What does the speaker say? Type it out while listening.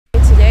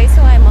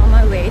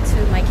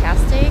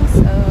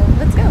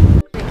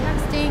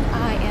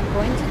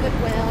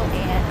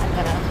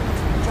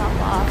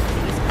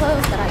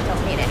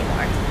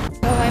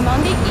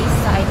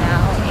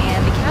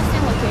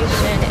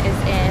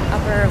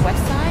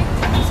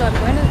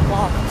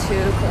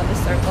to Columbus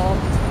Circle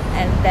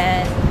and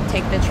then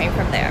take the train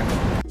from there.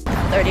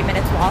 30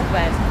 minutes walk,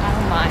 but I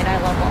don't mind. I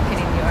love walking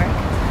in New York.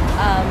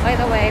 By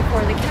the way,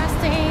 for the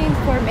casting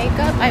for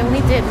makeup, I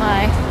only did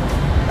my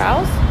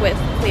brows with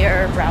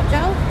clear brow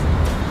gel,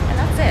 and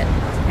that's it.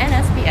 And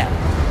SPF.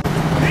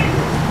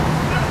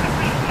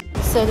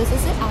 So this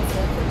is the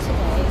outfit for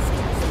today's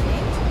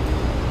casting.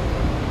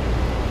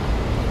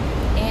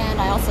 And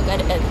I also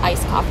got an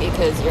iced coffee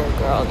because your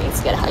girl needs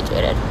to get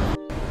hydrated.